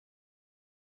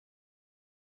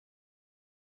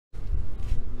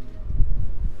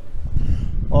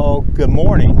Good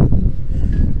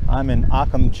morning. I'm in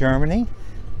Aachen, Germany,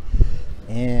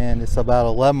 and it's about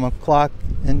 11 o'clock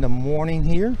in the morning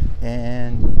here,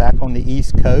 and back on the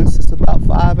East Coast it's about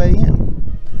 5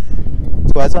 a.m.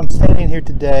 So as I'm standing here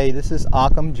today, this is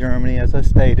Aachen, Germany, as I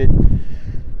stated,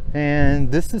 and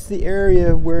this is the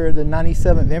area where the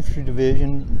 97th Infantry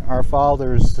Division, our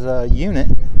father's unit,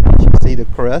 you can see the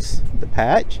crest, the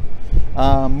patch,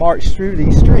 marched through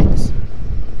these streets.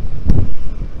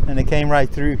 And they came right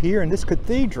through here, and this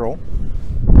cathedral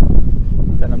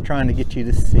that I'm trying to get you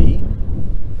to see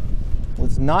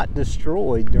was not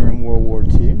destroyed during World War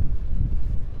II.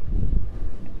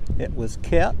 It was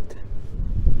kept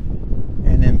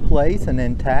and in place and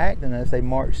intact, and as they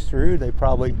marched through, they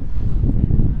probably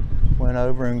went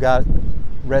over and got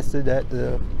rested at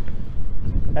the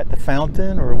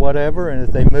fountain or whatever, and as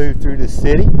they moved through the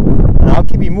city. And I'll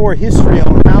give you more history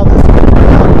on how this came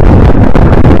about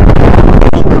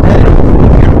on the day,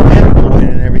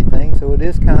 and everything, so it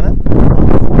is kind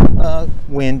of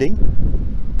windy.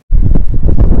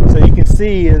 So you can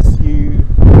see, as you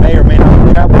may or may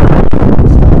not travel,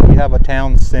 so you have a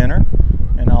town center,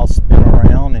 and I'll spin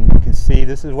around and you can see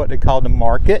this is what they call the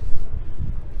market,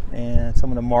 and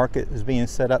some of the market is being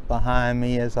set up behind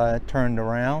me as I turned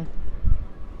around.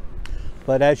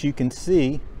 But as you can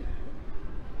see,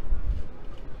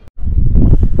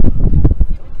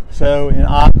 so in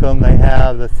Aachen they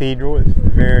have the cathedral. It's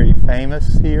very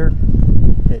famous here.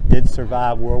 It did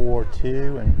survive World War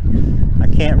II, and I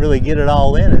can't really get it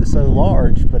all in, it's so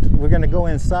large, but we're going to go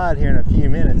inside here in a few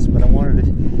minutes. But I wanted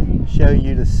to show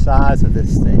you the size of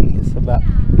this thing. It's about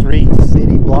 3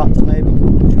 city blocks maybe,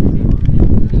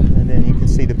 and then you can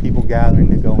see the people gathering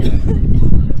to go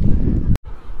in.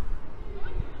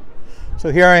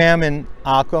 So here I am in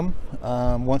Aachen.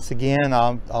 Once again,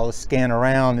 I'll scan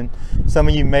around, and some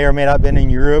of you may or may not have been in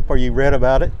Europe or you read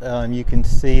about it. You can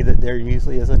see that there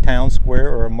usually is a town square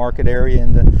or a market area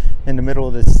in the middle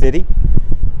of the city.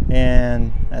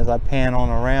 And as I pan on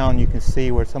around, you can see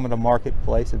where some of the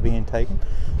marketplace is being taken.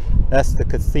 That's the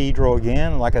cathedral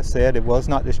again. Like I said, it was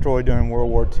not destroyed during World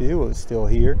War II. It was still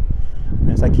here.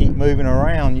 As I keep moving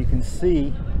around, you can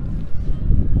see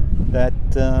that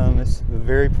it's a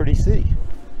very pretty city.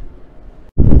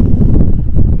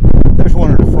 There's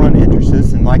one of the front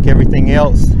entrances, and like everything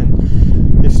else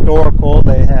in historical,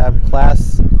 they have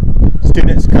class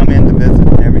students come in to visit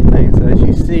and everything. So as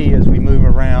you see, as we move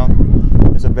around,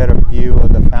 there's a better view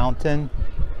of the fountain.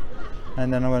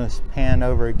 And then I'm going to pan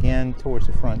over again towards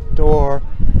the front door,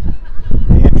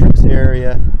 the entrance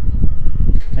area.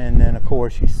 And then of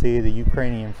course you see the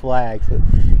Ukrainian flag. So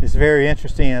it's very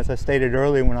interesting, as I stated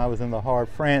earlier when I was in the heart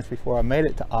of France before I made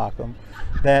it to Aachen,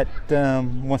 that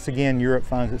once again Europe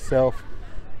finds itself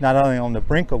not only on the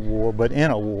brink of war but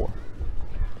in a war.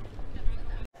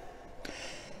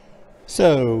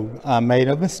 So I made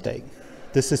a mistake.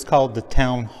 This is called the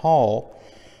town hall,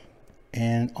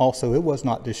 and also it was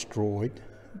not destroyed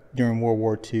during World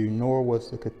War II, nor was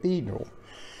the cathedral.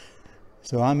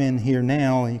 So I'm in here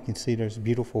now, and you can see there's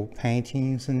beautiful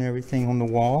paintings and everything on the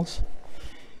walls.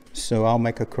 So I'll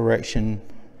make a correction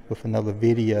with another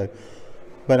video.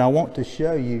 But I want to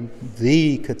show you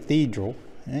the cathedral,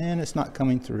 and it's not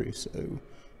coming through, so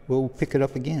we'll pick it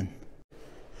up again.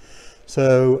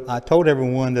 So I told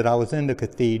everyone that I was in the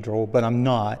cathedral, but I'm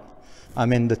not.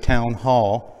 I'm in the town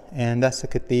hall, and that's the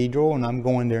cathedral, and I'm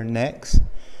going there next.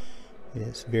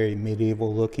 It's very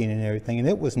medieval looking and everything, and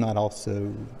it was not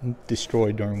also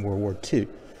destroyed during World War II.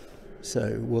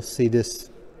 So we'll see this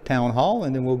town hall,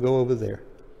 and then we'll go over there.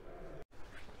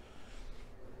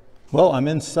 Well, I'm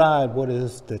inside what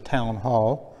is the town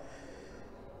hall,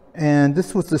 and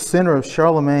this was the center of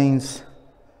Charlemagne's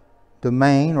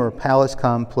domain or palace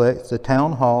complex, the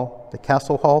town hall, the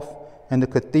Castlehof, and the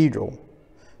cathedral.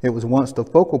 It was once the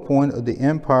focal point of the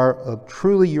empire of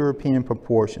truly European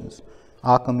proportions.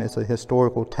 Aachen is a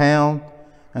historical town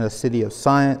and a city of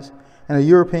science, and a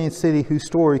European city whose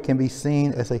story can be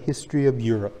seen as a history of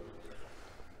Europe.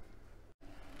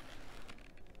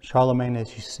 Charlemagne,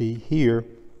 as you see here,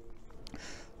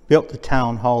 built the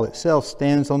town hall itself,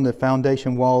 stands on the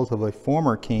foundation walls of a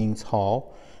former king's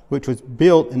hall, which was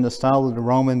built in the style of the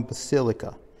Roman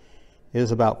basilica. It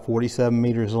is about 47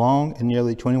 meters long and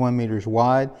nearly 21 meters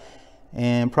wide,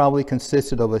 and probably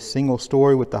consisted of a single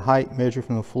story with the height measured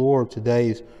from the floor of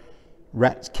today's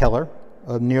Ratskeller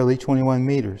of nearly 21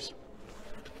 meters.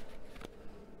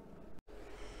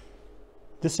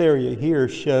 This area here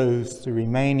shows the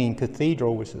remaining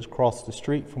cathedral, which is across the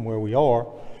street from where we are.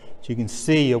 So you can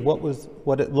see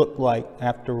what it looked like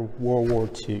after World War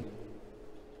II.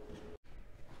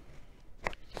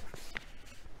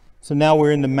 So now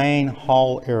we're in the main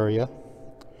hall area,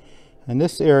 In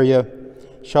this area,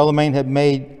 Charlemagne had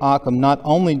made Aachen not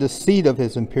only the seat of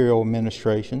his imperial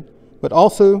administration, but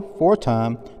also, for a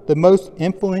time, the most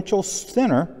influential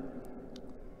center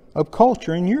of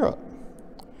culture in Europe.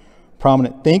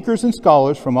 Prominent thinkers and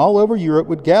scholars from all over Europe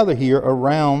would gather here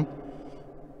around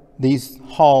these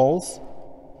halls,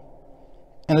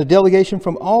 and a delegation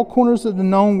from all corners of the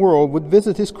known world would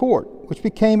visit his court, which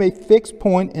became a fixed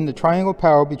point in the triangle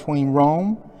power between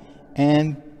Rome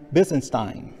and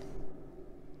Byzantium,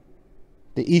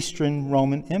 the Eastern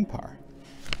Roman Empire.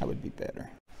 That would be better.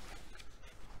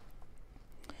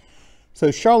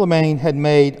 So Charlemagne had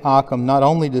made Aachen not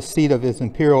only the seat of his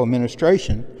imperial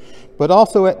administration, but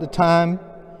also at the time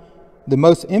the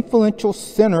most influential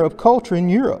center of culture in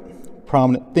Europe.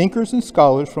 Prominent thinkers and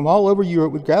scholars from all over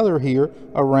Europe would gather here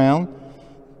around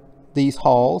these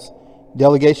halls.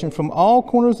 Delegations from all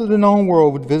corners of the known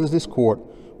world would visit his court,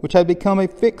 which had become a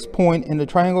fixed point in the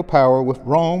triangle power with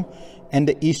Rome and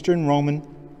the Eastern Roman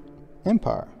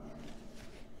Empire.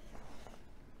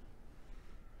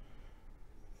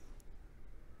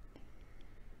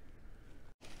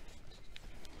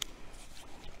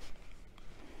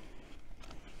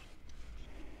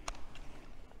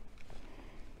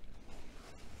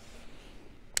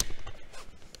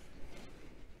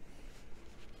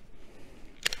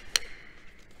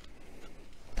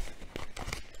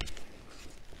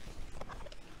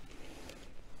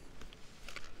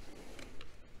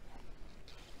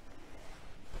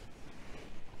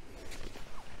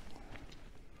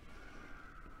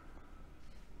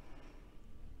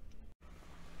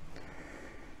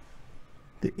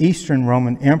 The Eastern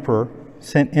Roman Emperor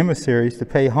sent emissaries to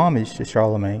pay homage to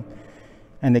Charlemagne,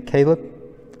 and the Caliph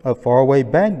of faraway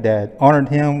Baghdad honored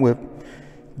him with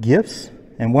gifts,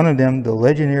 and one of them the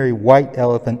legendary white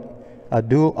elephant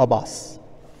Abdul Abbas.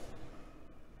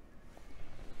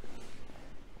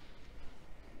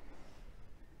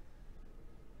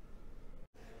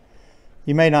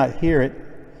 You may not hear it,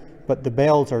 but the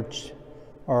bells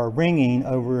are ringing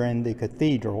over in the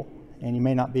cathedral, and you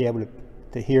may not be able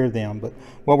to hear them. But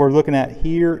what we're looking at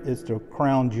here is the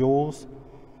crown jewels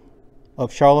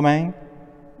of Charlemagne.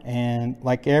 And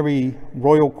like every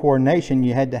royal coronation,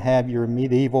 you had to have your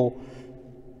medieval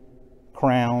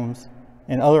crowns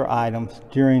and other items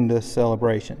during this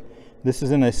celebration. This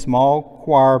is in a small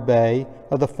choir bay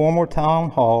of the former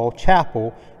town hall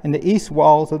chapel. In the east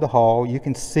walls of the hall, you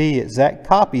can see exact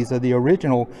copies of the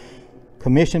original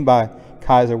commissioned by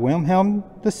Kaiser Wilhelm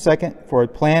II for a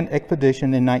planned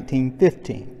expedition in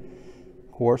 1915.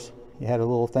 Of course, you had a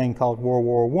little thing called World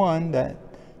War I that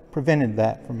prevented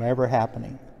that from ever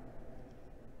happening.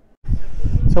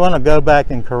 So I want to go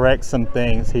back and correct some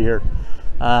things here.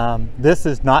 This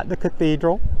is not the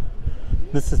cathedral.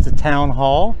 This is the town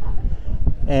hall.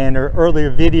 And there are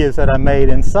earlier videos that I made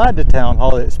inside the town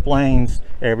hall that explains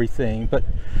everything. But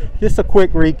just a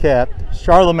quick recap.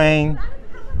 Charlemagne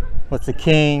was the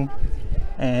king,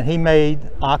 and he made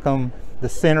Aachen the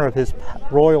center of his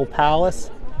royal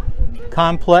palace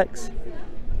complex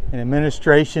and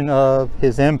administration of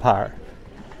his empire.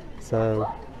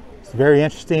 So it's very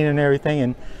interesting and everything.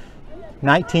 In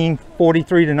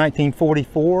 1943 to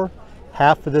 1944,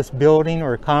 half of this building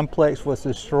or complex was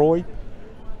destroyed.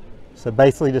 So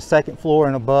basically the second floor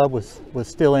and above was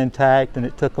still intact, and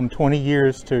it took them 20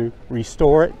 years to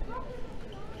restore it.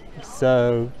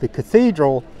 So the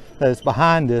cathedral that is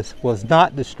behind this was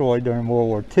not destroyed during World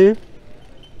War II.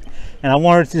 And I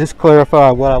wanted to just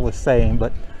clarify what I was saying,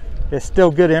 but it's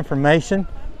still good information,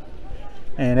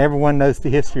 and everyone knows the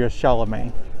history of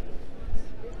Charlemagne.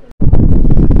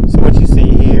 So what you see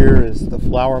here is the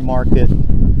flower market,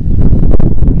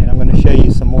 and I'm going to show you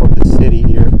some more of the city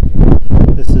here.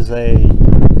 This is a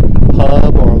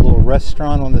pub or a little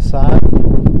restaurant on the side.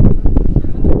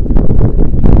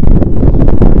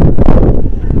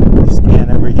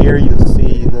 Scan over here, you'll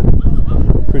see the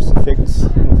crucifix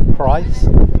with Christ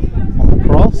on the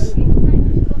cross.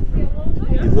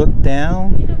 You look down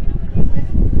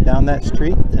that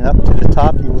street, and up to the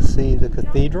top you will see the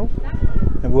cathedral,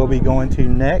 and we'll be going to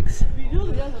next.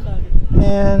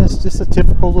 And it's just a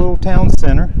typical little town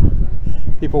center.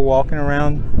 People walking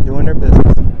around doing their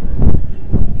business.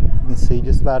 You can see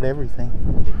just about everything.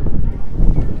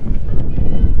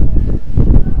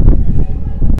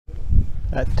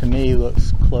 That to me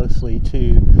looks closely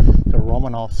to the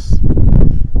Romanovs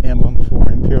emblem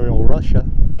for Imperial Russia.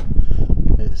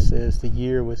 It says the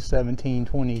year was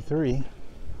 1723.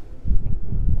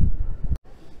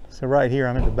 So right here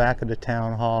I'm at the back of the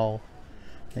town hall.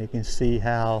 You can see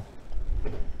how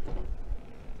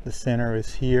the center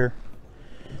is here.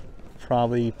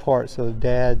 Probably parts of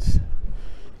Dad's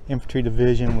infantry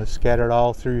division was scattered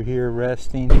all through here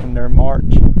resting from their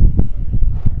march.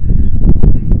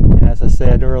 And as I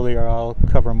said earlier, I'll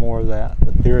cover more of that.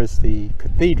 But there is the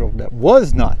cathedral that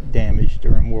was not damaged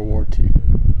during World War II.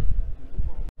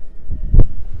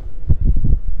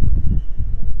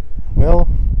 Well,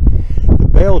 the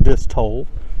bell just tolled,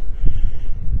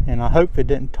 and I hope it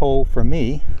didn't toll for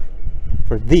me,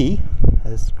 for thee,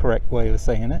 is the correct way of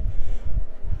saying it.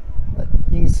 But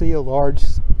you can see a large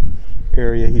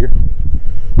area here.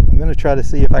 I'm going to try to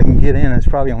see if I can get in. It's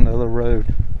probably on the other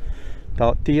road.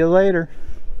 Talk to you later.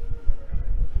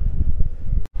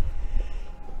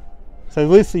 So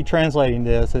loosely translating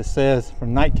this, it says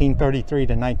from 1933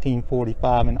 to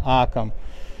 1945 in Aachen,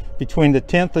 between the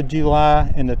 10th of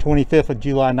July and the 25th of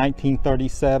July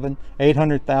 1937,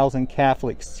 800,000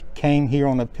 Catholics came here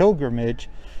on a pilgrimage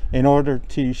in order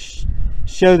to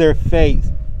show their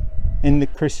faith in the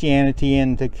Christianity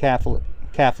and the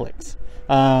Catholics.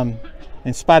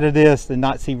 In spite of this, the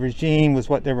Nazi regime was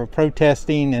what they were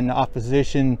protesting in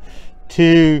opposition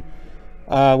to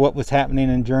what was happening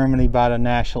in Germany by the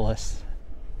nationalists.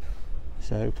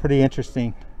 So pretty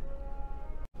interesting.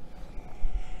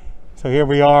 So here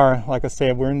we are, like I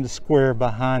said, we're in the square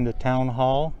behind the town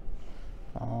hall.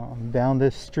 Down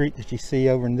this street that you see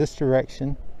over in this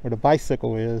direction, where the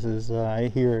bicycle is I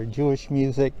hear Jewish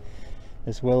music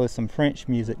as well as some French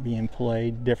music being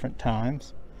played different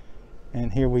times.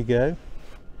 And here we go.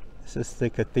 This is the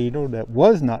cathedral that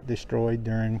was not destroyed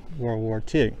during World War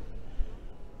II.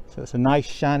 So it's a nice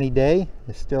shiny day.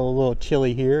 It's still a little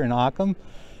chilly here in Aachen,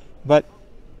 but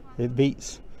it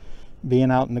beats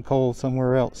being out in the cold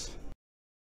somewhere else.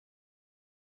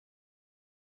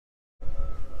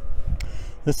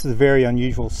 This is a very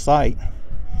unusual sight.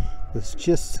 It's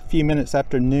just a few minutes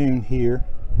after noon here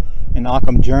in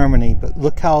Aachen, Germany, but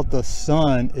look how the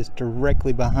sun is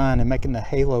directly behind and making the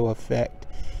halo effect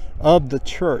of the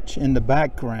church in the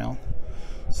background.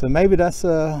 So maybe that's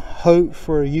a hope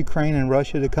for Ukraine and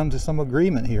Russia to come to some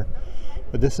agreement here.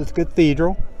 But this is the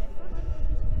cathedral.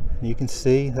 You can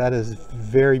see that is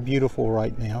very beautiful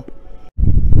right now.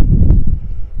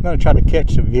 I'm going to try to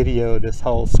catch a video of this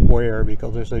whole square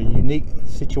because there's a unique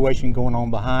situation going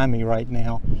on behind me right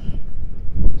now.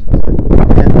 So as I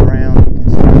bend around, you can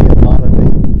see a lot of the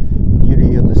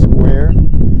beauty of the square.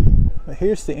 But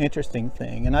here's the interesting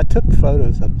thing, and I took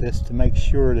photos of this to make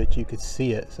sure that you could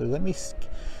see it. So let me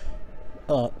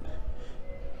up.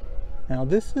 Now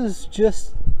this is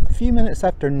just a few minutes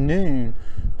after noon,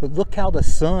 but look how the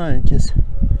sun just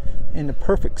in the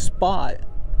perfect spot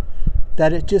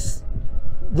that it just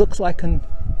looks like an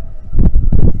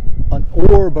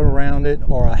orb around it,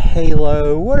 or a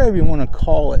halo, whatever you want to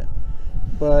call it.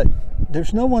 But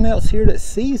there's no one else here that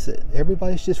sees it.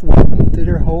 Everybody's just walking through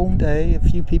their home day. A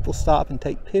few people stop and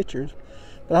take pictures,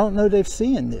 but I don't know they've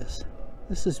seen this.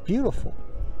 This is beautiful.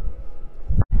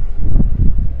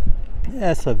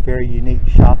 That's a very unique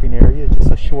shopping area, just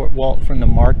a short walk from the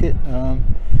market.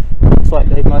 Looks like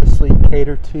they mostly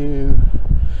cater to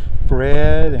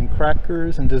bread and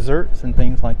crackers and desserts and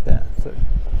things like that. So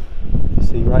you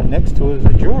see right next to it is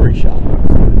a jewelry shop.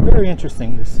 So it's very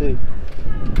interesting to see.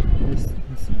 It's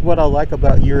what I like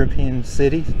about European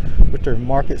cities with their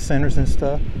market centers and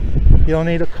stuff. You don't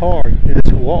need a car, you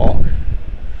just walk.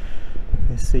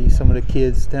 You see some of the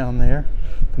kids down there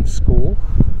from school.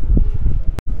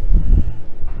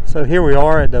 So here we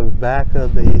are at the back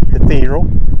of the cathedral.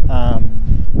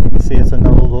 You can see it's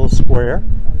another little square.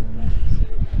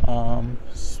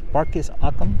 Sparkus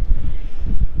Aachen.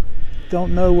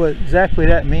 Don't know what exactly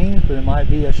that means, but it might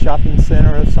be a shopping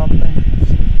center or something.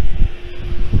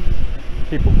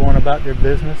 People going about their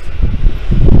business.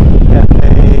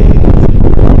 Cafes,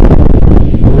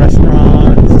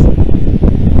 restaurants,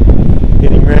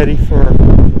 getting ready for,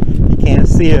 you can't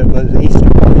see it, but the Easter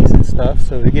parties and stuff,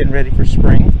 so they're getting ready for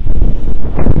spring.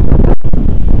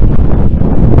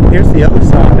 Here's the other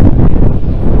side.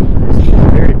 It's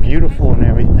very beautiful and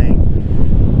everything.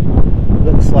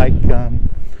 Looks like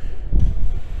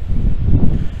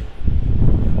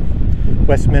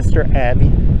Westminster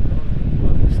Abbey.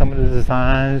 Some of the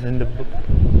designs and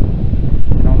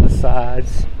on the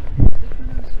sides.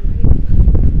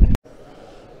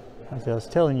 As I was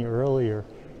telling you earlier,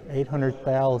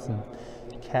 800,000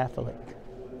 Catholic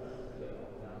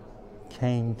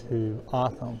came to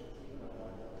Aachen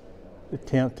the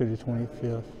 10th to the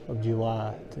 25th of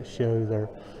July to show their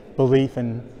belief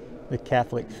in the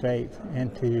Catholic faith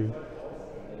and to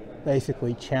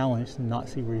basically challenge the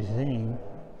Nazi regime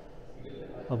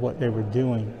of what they were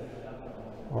doing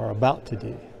or about to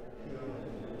do.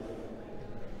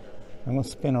 I'm going to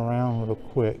spin around real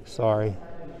quick, sorry.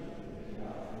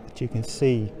 But you can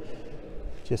see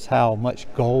just how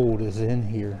much gold is in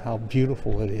here, how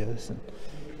beautiful it is, and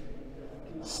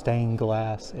stained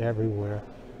glass everywhere.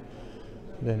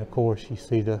 Then of course you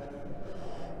see the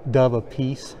dove of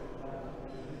peace,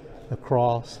 the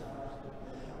cross,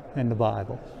 and the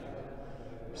Bible.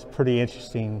 It's pretty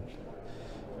interesting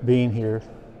being here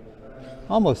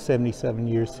almost 77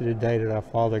 years to the day that our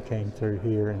father came through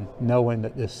here, and knowing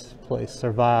that this place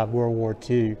survived World War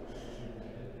II.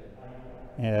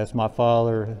 And as my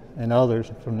father and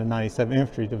others from the 97th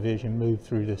Infantry Division moved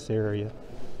through this area.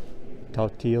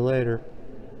 Talk to you later.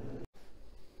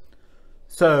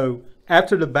 So,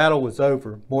 after the battle was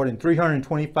over, more than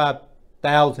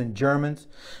 325,000 Germans,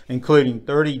 including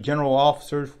 30 general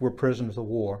officers, were prisoners of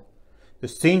war. The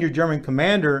senior German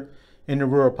commander in the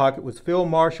Ruhr Pocket was Field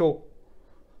Marshal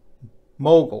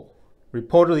Mogul,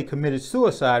 reportedly committed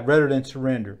suicide rather than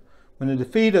surrender. When the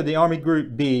defeat of the Army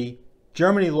Group B,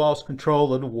 Germany lost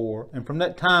control of the war, and from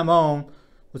that time on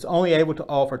was only able to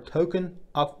offer token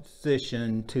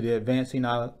opposition to the advancing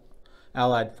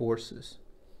Allied forces.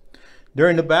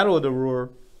 During the Battle of the Ruhr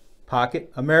Pocket,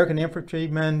 American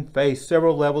infantrymen faced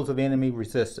several levels of enemy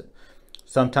resistance.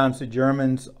 Sometimes the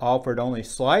Germans offered only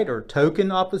slight or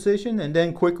token opposition and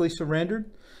then quickly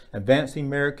surrendered. Advancing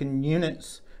American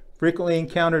units frequently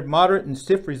encountered moderate and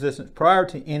stiff resistance prior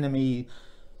to the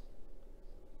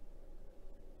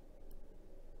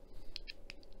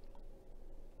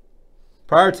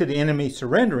enemy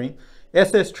surrendering.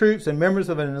 SS troops and members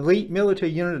of an elite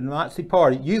military unit of the Nazi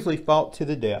Party usually fought to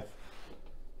the death.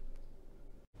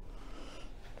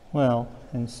 Well,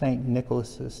 in St.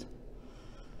 Nicholas's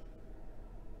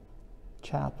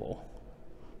Chapel,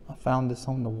 I found this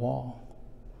on the wall.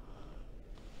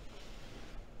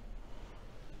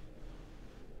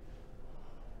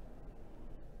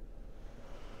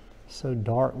 So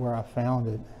dark where I found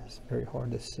it, it's very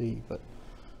hard to see, but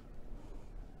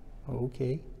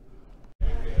okay.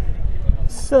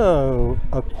 So,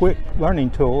 a quick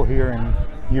learning tool here in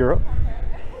Europe.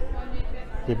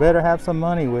 You better have some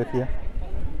money with you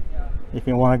if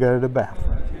you want to go to the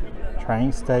bathroom.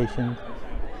 Train stations,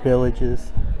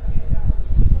 villages,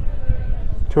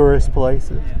 tourist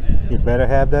places. You better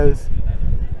have those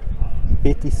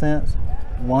 50 cents,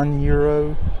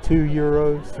 €1,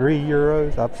 €2,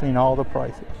 €3. I've seen all the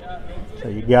prices. So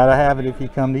you gotta have it if you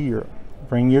come to Europe.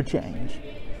 Bring your change.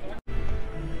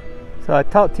 So I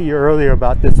talked to you earlier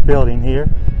about this building here.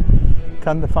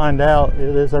 Come to find out,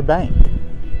 it is a bank.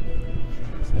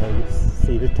 So you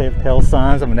see the telltale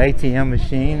signs of an ATM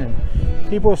machine, and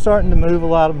people are starting to move a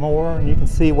lot more, and you can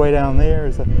see way down there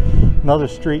is another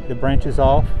street that branches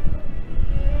off.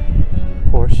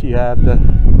 Of course, you have the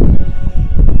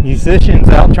musicians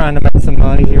out trying to make some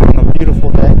money here on a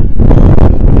beautiful day.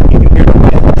 You can hear the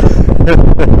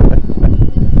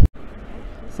wind.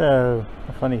 So,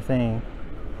 a funny thing,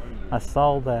 I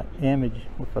saw that image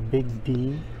with a big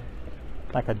D,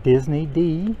 like a Disney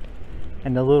D,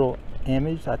 and the little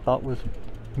image I thought was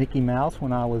Mickey Mouse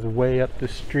when I was way up the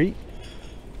street,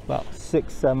 about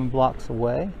 6-7 blocks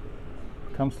away.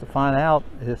 Comes to find out,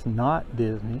 it's not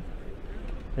Disney.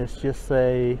 It's just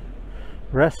a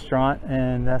restaurant,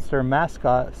 and that's their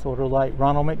mascot, sort of like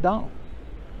Ronald McDonald.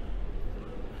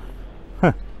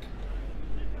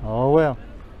 Oh well.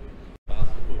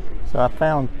 So I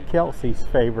found Kelsey's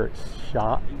favorite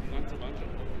shop,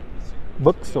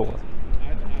 bookstore,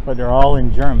 but they're all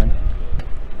in German.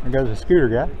 There goes a scooter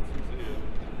guy.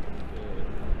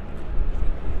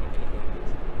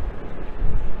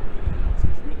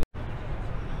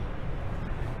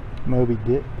 Moby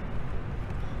Dick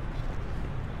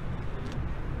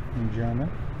in German.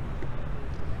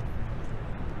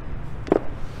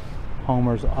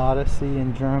 Homer's Odyssey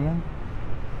in German.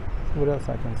 What else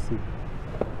I can see?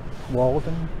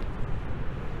 Walden,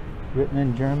 written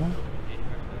in German.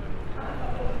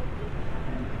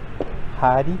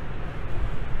 Heidi,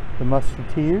 the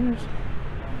Musketeers.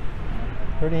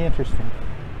 Pretty interesting.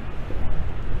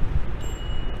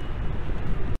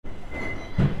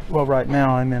 Well, right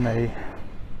now I'm in a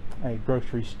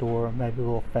grocery store, maybe a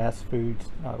little fast food,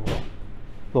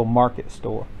 little market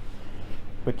store.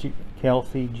 But you,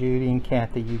 Kelsey, Judy, and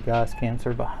Kathy, you guys can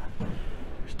survive.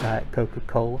 There's Diet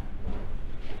Coca-Cola.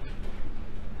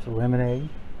 There's lemonade.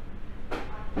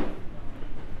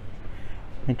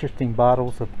 Interesting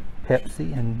bottles of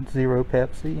Pepsi and Zero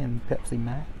Pepsi and Pepsi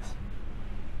Max.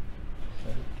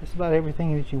 So just about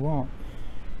everything that you want.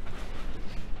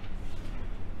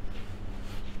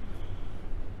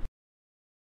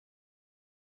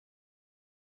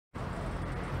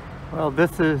 Well,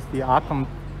 this is the Aachen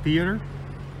Theater.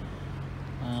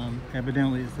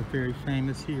 Evidently it's very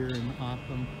famous here in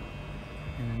Aachen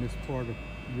and in this part of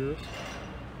Europe.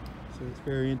 So it's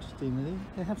very interesting.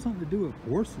 They have something to do with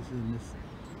horses in this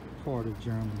part of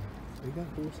Germany. They got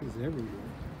horses everywhere.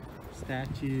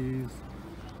 Statues,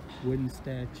 wooden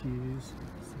statues.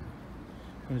 So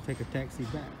I'm going to take a taxi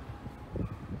back.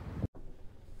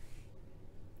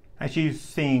 As you've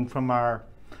seen from our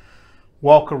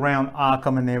walk around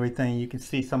Aachen and everything, you can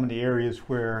see some of the areas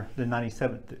where the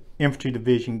 97th Infantry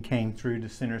Division came through the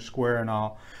center square and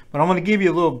all. But I'm going to give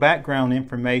you a little background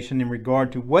information in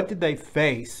regard to what did they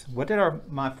face, what did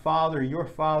my father, your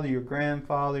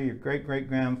grandfather, your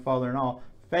great-great-grandfather and all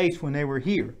face when they were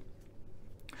here.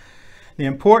 The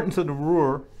importance of the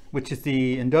Ruhr, which is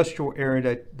the industrial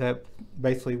area that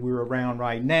basically we're around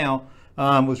right now,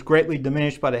 was greatly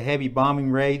diminished by the heavy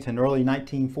bombing raids in early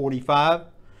 1945.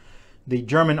 The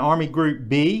German Army Group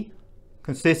B,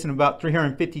 consisting of about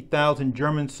 350,000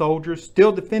 German soldiers,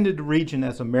 still defended the region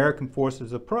as American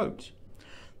forces approached.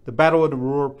 The Battle of the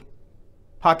Ruhr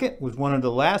Pocket was one of the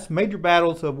last major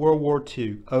battles of World War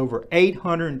II. Over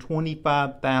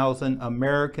 825,000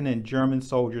 American and German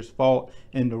soldiers fought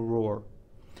in the Ruhr.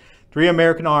 3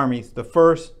 American armies, the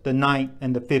 1st, the 9th,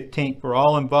 and the 15th, were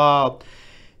all involved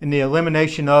in the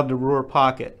elimination of the Ruhr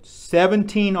Pocket.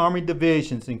 17 Army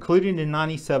divisions, including the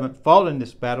 97th, fought in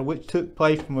this battle, which took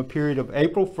place from a period of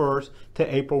April 1st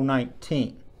to April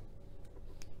 19th.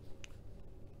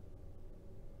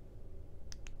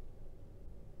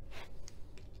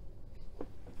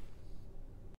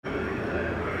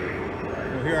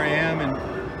 Well, here I am in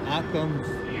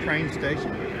Aachen's train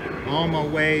station, on my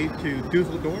way to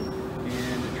Dusseldorf,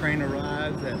 and the train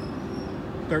arrives at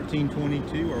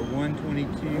 13:22 or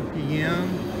 1:22 p.m.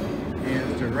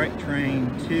 and it's a direct train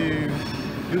to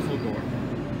Dusseldorf.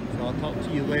 So I'll talk to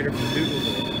you later from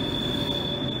Dusseldorf. So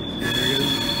there goes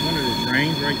one of the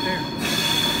trains right there.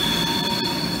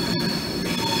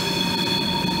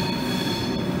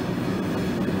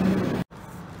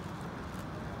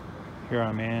 Here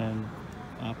I'm in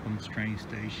Aachen's train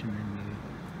station, and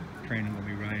the train I'm going to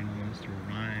be riding on is the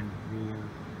Rhine-Ruhr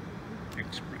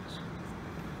Express.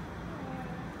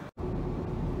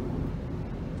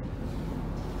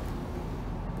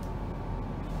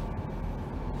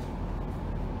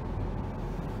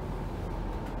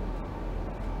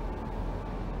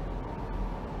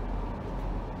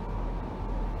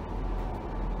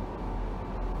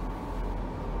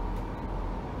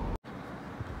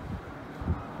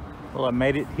 Well, I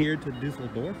made it here to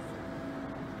Dusseldorf,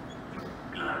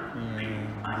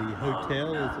 and the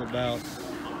hotel is about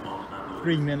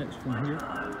 3 minutes from here.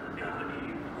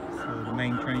 So the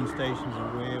main train stations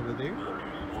are way over there.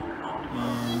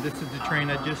 And this is the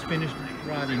train I just finished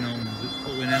riding on. It's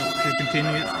pulling out to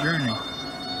continue its journey.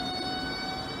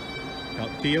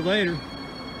 Talk to you later.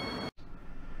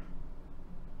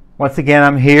 Once again,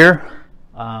 I'm here.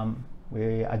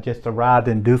 I just arrived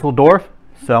in Dusseldorf.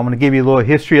 So I'm going to give you a little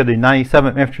history of the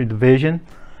 97th Infantry Division.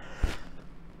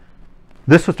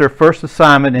 This was their first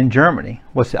assignment in Germany,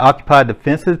 was to occupy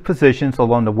defensive positions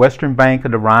along the western bank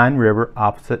of the Rhine River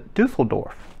opposite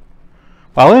Dusseldorf.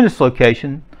 While in this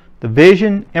location,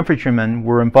 division infantrymen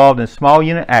were involved in small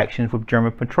unit actions with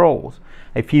German patrols.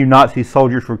 A few Nazi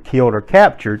soldiers were killed or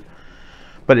captured,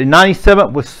 but the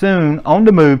 97th was soon on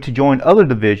the move to join other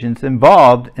divisions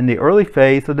involved in the early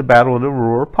phase of the Battle of the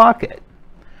Ruhr Pocket.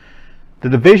 The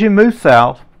division moved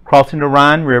south, crossing the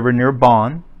Rhine River near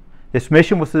Bonn. Its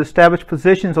mission was to establish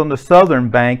positions on the southern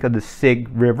bank of the Sig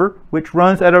River, which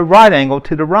runs at a right angle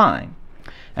to the Rhine,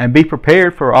 and be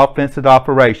prepared for offensive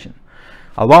operation.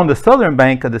 Along the southern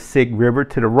bank of the Sig River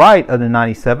to the right of the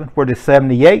 97th were the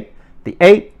 78th, the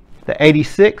 8th, the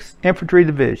 86th Infantry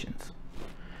Divisions.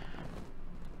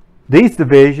 These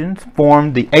divisions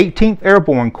formed the 18th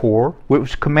Airborne Corps, which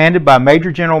was commanded by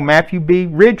Major General Matthew B.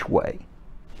 Ridgway.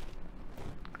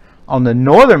 On the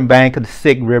northern bank of the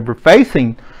Sig River,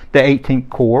 facing the 18th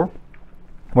Corps,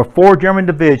 were 4 German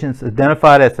divisions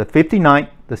identified as the 59th,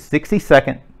 the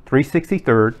 62nd,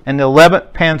 363rd, and the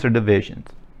 11th Panzer Divisions.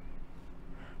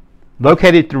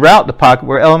 Located throughout the pocket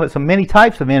were elements of many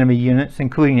types of enemy units,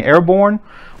 including airborne,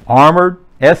 armored,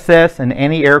 SS, and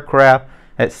anti-aircraft,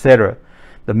 etc.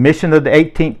 The mission of the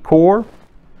 18th Corps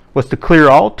was to clear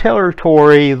all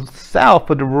territory south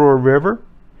of the Ruhr River.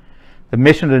 The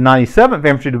mission of the 97th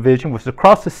Infantry Division was to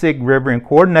cross the Sig River in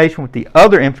coordination with the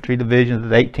other infantry divisions of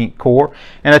the 18th Corps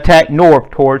and attack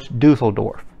north towards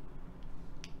Dusseldorf.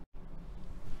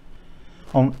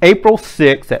 On April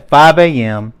 6 at 5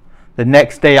 a.m., the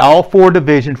next day all 4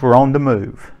 divisions were on the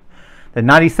move. The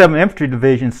 97th Infantry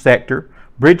Division sector,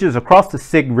 bridges across the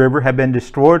Sig River had been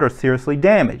destroyed or seriously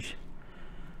damaged.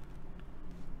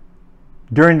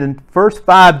 During the first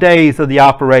 5 days of the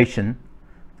operation,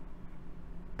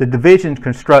 The division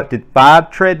constructed 5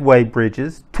 treadway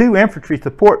bridges, 2 infantry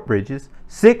support bridges,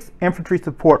 6 infantry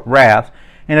support rafts.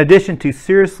 In addition to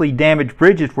seriously damaged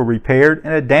bridges were repaired,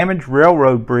 and a damaged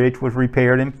railroad bridge was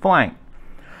repaired in flank.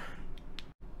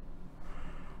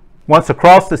 Once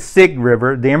across the Sig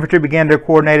River, the infantry began their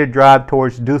coordinated drive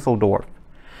towards Dusseldorf.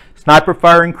 Sniper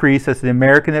fire increased as the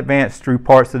Americans advanced through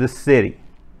parts of the city.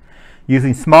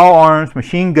 Using small arms,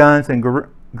 machine guns, and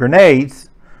grenades,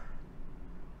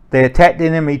 they attacked the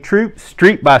enemy troops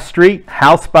street by street,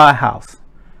 house by house.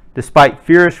 Despite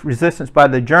fierce resistance by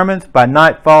the Germans, by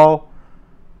nightfall,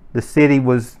 the city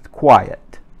was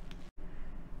quiet.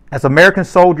 As American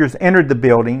soldiers entered the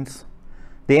buildings,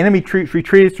 the enemy troops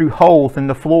retreated through holes in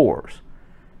the floors.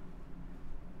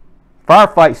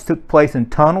 Firefights took place in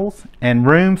tunnels and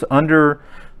rooms under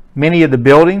many of the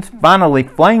buildings. Finally,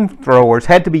 flamethrowers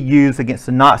had to be used against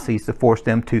the Nazis to force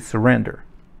them to surrender.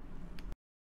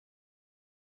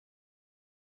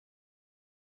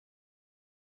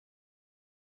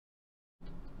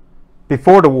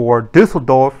 Before the war,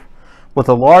 Dusseldorf was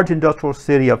a large industrial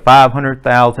city of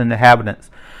 500,000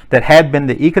 inhabitants that had been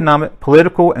the economic,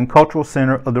 political, and cultural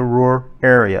center of the Ruhr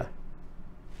area.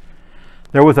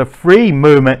 There was a free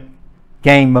movement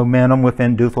gained momentum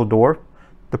within Dusseldorf.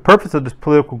 The purpose of this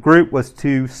political group was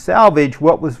to salvage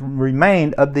what was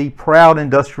remained of the proud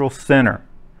industrial center.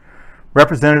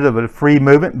 Representatives of the free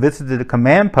movement visited the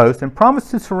command post and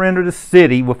promised to surrender the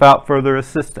city without further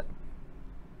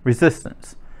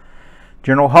resistance.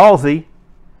 General Halsey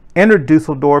entered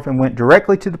Dusseldorf and went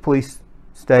directly to the police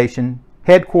station,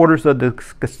 headquarters of the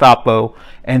Gestapo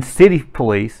and city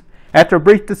police. After a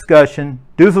brief discussion,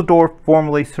 Dusseldorf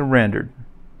formally surrendered.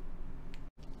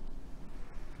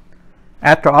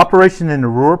 After operation in the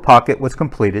Ruhr Pocket was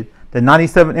completed, the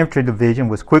 97th Infantry Division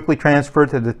was quickly transferred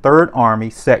to the 3rd Army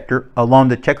sector along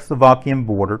the Czechoslovakian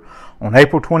border. On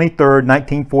April 23,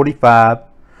 1945,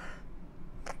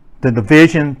 the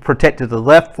division protected the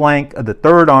left flank of the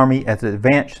 3rd Army as it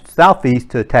advanced southeast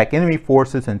to attack enemy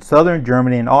forces in southern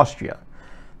Germany and Austria.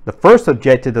 The first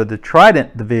objective of the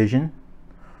Trident Division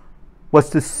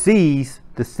was to seize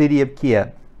the city of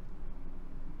Kiev.